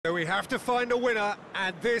So we have to find a winner,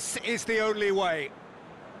 and this is the only way.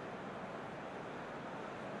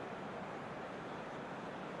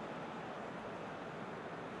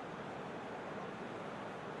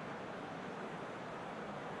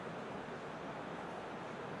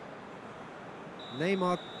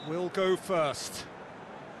 Neymar will go first.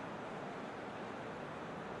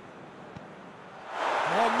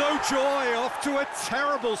 Oh, no joy, off to a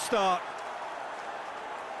terrible start.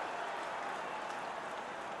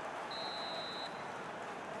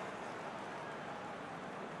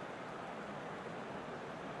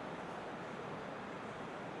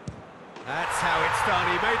 That's how it's done,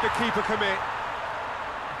 he made the keeper commit.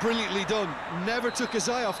 Brilliantly done, never took his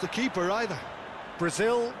eye off the keeper either.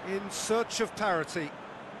 Brazil in search of parity.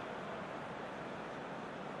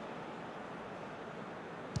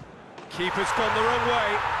 Keeper's gone the wrong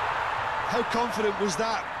way. How confident was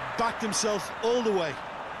that? Backed himself all the way.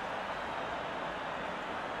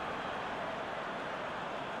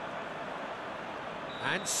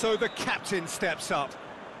 And so the captain steps up.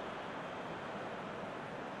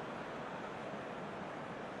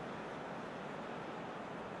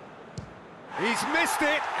 He's missed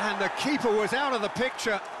it, and the keeper was out of the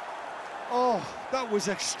picture. Oh, that was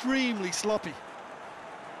extremely sloppy.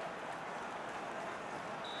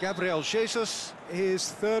 Gabriel Jesus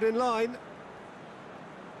is third in line.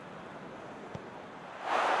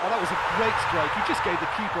 Oh, that was a great strike. He just gave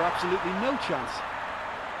the keeper absolutely no chance.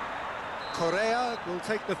 Correa will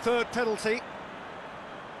take the third penalty.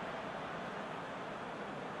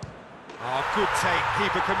 Oh, good take.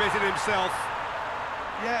 Keeper committed himself.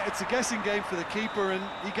 Yeah, it's a guessing game for the keeper, and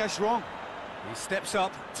he guessed wrong. He steps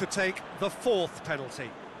up to take the fourth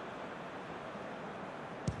penalty.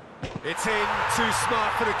 It's in, too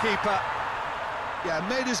smart for the keeper. Yeah,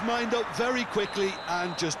 made his mind up very quickly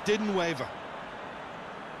and just didn't waver.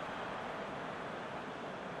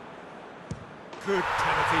 Good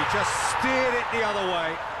penalty, just steered it the other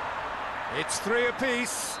way. It's three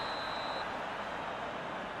apiece.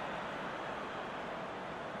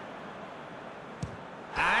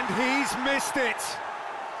 And he's missed it.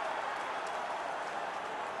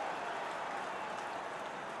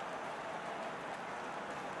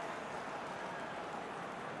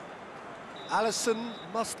 Alisson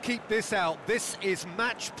must keep this out. This is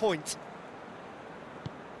match point.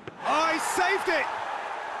 Oh, he saved it!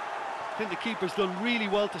 I think the keeper's done really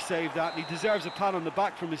well to save that, and he deserves a pat on the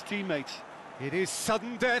back from his teammates. It is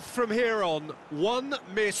sudden death from here on. One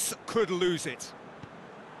miss could lose it.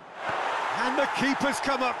 And the keeper's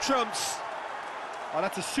come up trumps. Oh,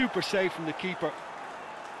 that's a super save from the keeper.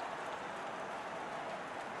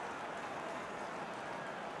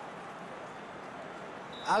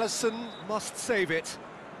 Alisson must save it.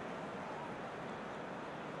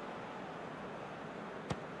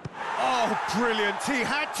 Oh, brilliant. He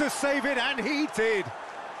had to save it, and he did.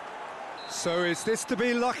 So is this to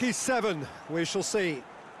be lucky 7? We shall see.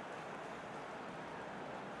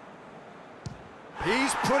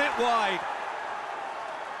 He's put it wide.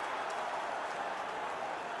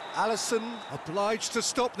 Alisson obliged to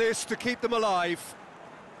stop this to keep them alive.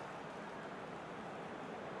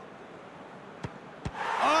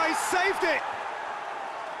 Oh, he saved it!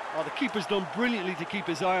 Oh, the keeper's done brilliantly to keep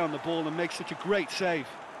his eye on the ball and make such a great save.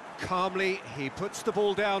 Calmly, he puts the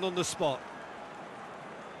ball down on the spot.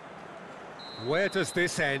 Where does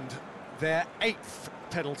this end? Their 8th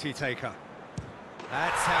penalty taker.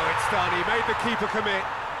 That's how it's done. He made the keeper commit.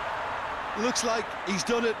 Looks like he's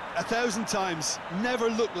done it 1,000 times. Never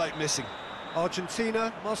looked like missing.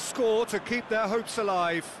 Argentina must score to keep their hopes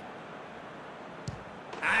alive.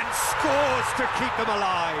 And scores to keep them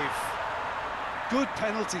alive. Good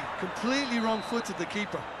penalty. Completely wrong-footed the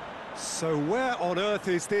keeper. So where on earth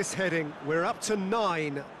is this heading? We're up to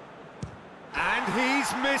 9. And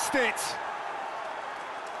he's missed it.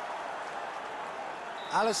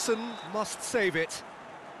 Alisson must save it.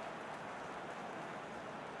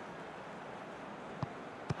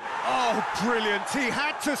 Oh, brilliant. He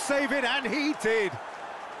had to save it, and he did.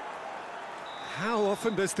 How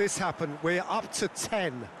often does this happen? We're up to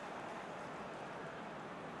 10.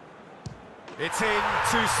 It's in,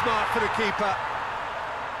 too smart for the keeper.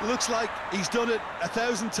 Looks like he's done it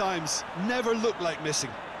 1,000 times. Never looked like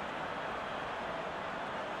missing.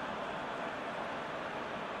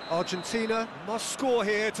 Argentina must score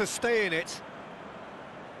here to stay in it.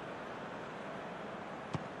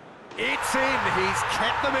 It's in, he's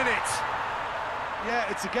kept them in it. Yeah,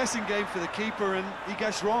 it's a guessing game for the keeper, and he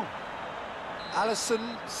guessed wrong.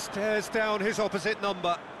 Alisson stares down his opposite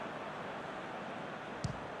number.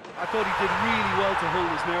 I thought he did really well to hold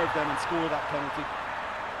his nerve then and score that penalty.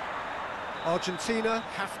 Argentina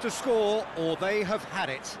have to score or they have had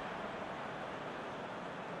it.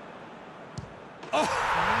 Oh,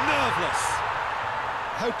 nerveless!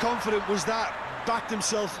 How confident was that? Backed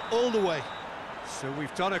himself all the way. So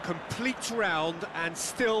we've done a complete round and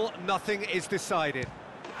still nothing is decided.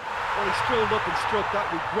 Well, he strolled up and struck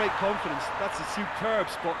that with great confidence. That's a superb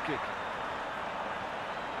spot kick.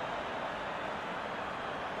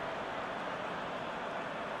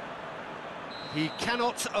 He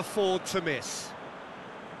cannot afford to miss.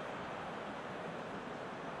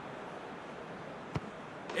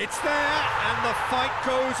 It's there, and the fight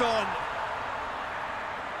goes on.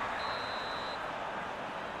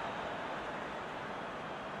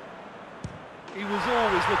 He was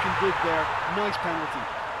always looking good there. Nice penalty.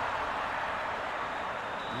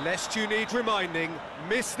 Lest you need reminding,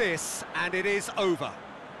 miss this, and it is over.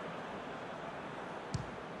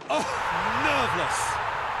 Oh, nerveless!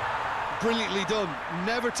 Brilliantly done.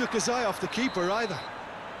 Never took his eye off the keeper either.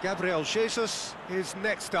 Gabriel Jesus is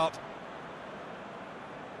next up.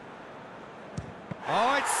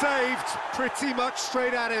 Oh, it's saved. Pretty much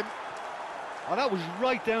straight at him. Oh, that was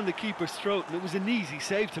right down the keeper's throat, and it was an easy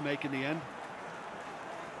save to make in the end.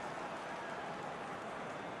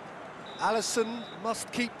 Alisson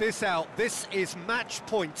must keep this out. This is match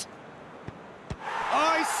point.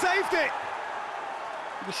 Oh, he saved it!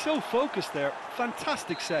 He was so focused there.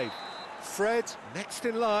 Fantastic save. Fred next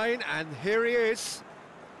in line, and here he is.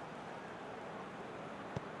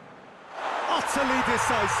 Utterly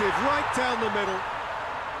decisive, right down the middle.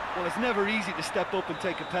 Well, it's never easy to step up and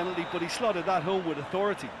take a penalty, but he slotted that home with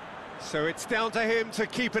authority. So it's down to him to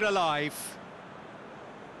keep it alive.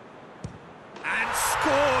 And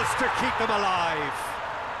scores to keep them alive.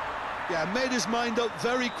 Yeah, made his mind up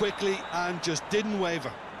very quickly and just didn't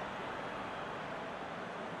waver.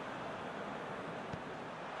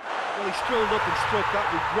 Well, he strolled up and struck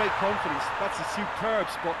that with great confidence. That's a superb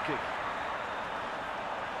spot kick.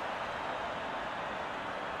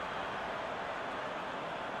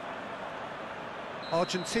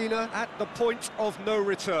 Argentina at the point of no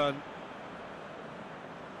return.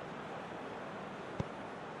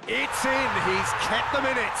 It's in, he's kept them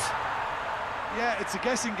in it. Yeah, it's a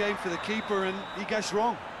guessing game for the keeper and he guessed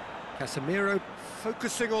wrong. Casemiro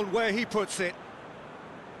focusing on where he puts it.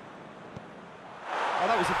 Oh,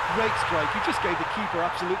 that was a great strike. He just gave the keeper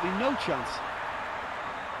absolutely no chance.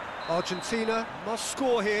 Argentina must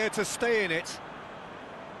score here to stay in it.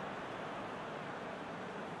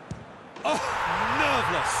 Oh,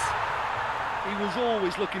 nerveless! He was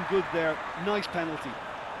always looking good there. Nice penalty.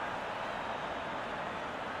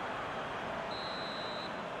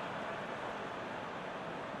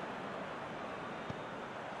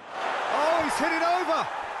 Oh, he's hit it over!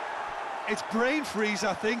 It's brain freeze,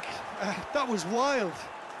 I think. That was wild.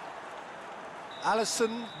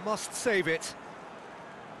 Alisson must save it.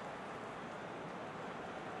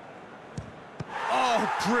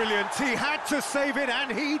 Oh, brilliant! He had to save it,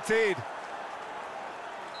 and he did.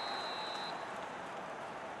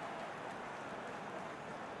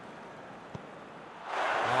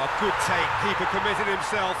 Oh, good take. Keeper committed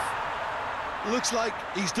himself. Looks like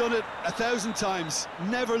he's done it 1,000 times.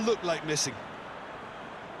 Never looked like missing.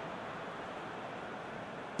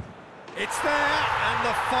 It's there, and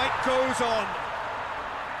the fight goes on.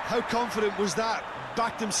 How confident was that?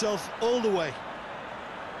 Backed himself all the way.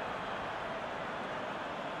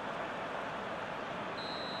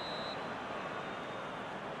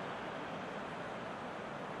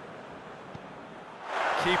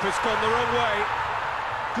 Keeper's gone the wrong way.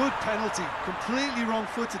 Good penalty. Completely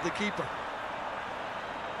wrong-footed, the keeper.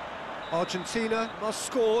 Argentina must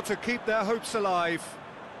score to keep their hopes alive.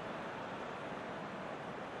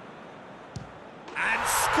 And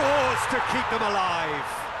scores to keep them alive.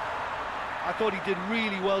 I thought he did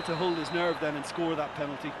really well to hold his nerve then and score that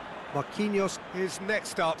penalty. Marquinhos is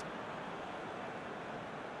next up.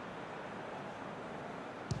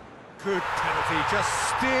 Good penalty, just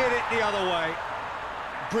steered it the other way.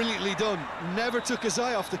 Brilliantly done. Never took his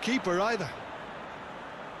eye off the keeper either.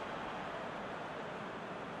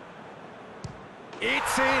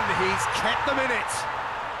 It's in, he's kept them in it.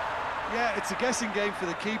 Yeah, it's a guessing game for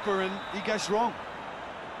the keeper and he guessed wrong.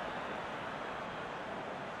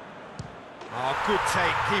 Oh, good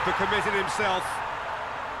take, keeper committed himself.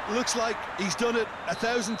 Looks like he's done it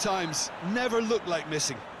 1,000 times. Never looked like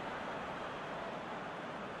missing.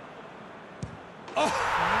 Oh,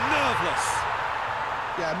 nerveless.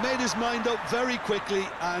 Yeah, made his mind up very quickly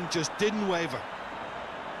and just didn't waver.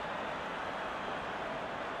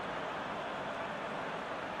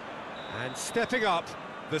 And stepping up,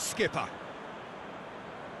 the skipper.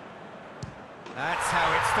 That's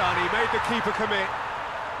how it's done, he made the keeper commit.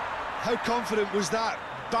 How confident was that?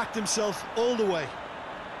 Backed himself all the way.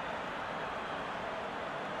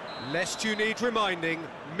 Lest you need reminding,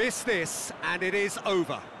 miss this and it is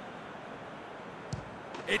over.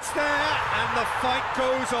 It's there and the fight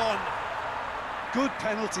goes on. Good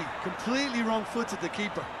penalty, completely wrong-footed the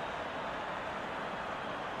keeper.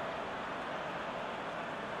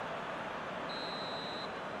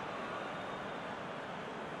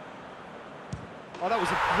 Oh, that was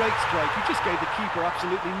a great strike. He just gave the keeper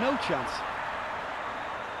absolutely no chance.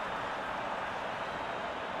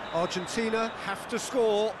 Argentina have to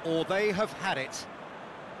score or they have had it.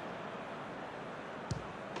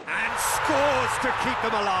 And scores to keep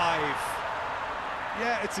them alive.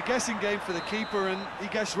 Yeah, it's a guessing game for the keeper and he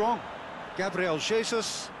guessed wrong. Gabriel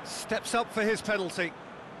Jesus steps up for his penalty.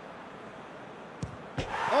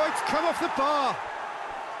 Oh, it's come off the bar.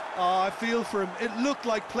 Oh, I feel for him. It looked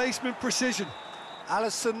like placement precision.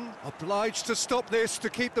 Alisson obliged to stop this to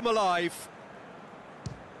keep them alive.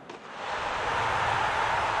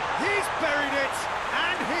 He's buried it,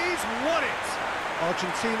 and he's won it!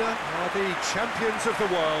 Argentina are the champions of the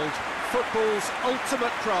world, football's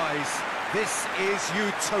ultimate prize. This is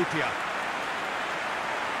utopia.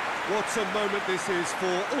 What a moment this is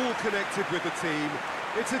for all connected with the team.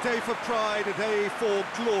 It's a day for pride, a day for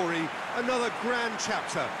glory, another grand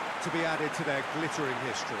chapter to be added to their glittering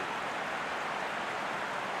history.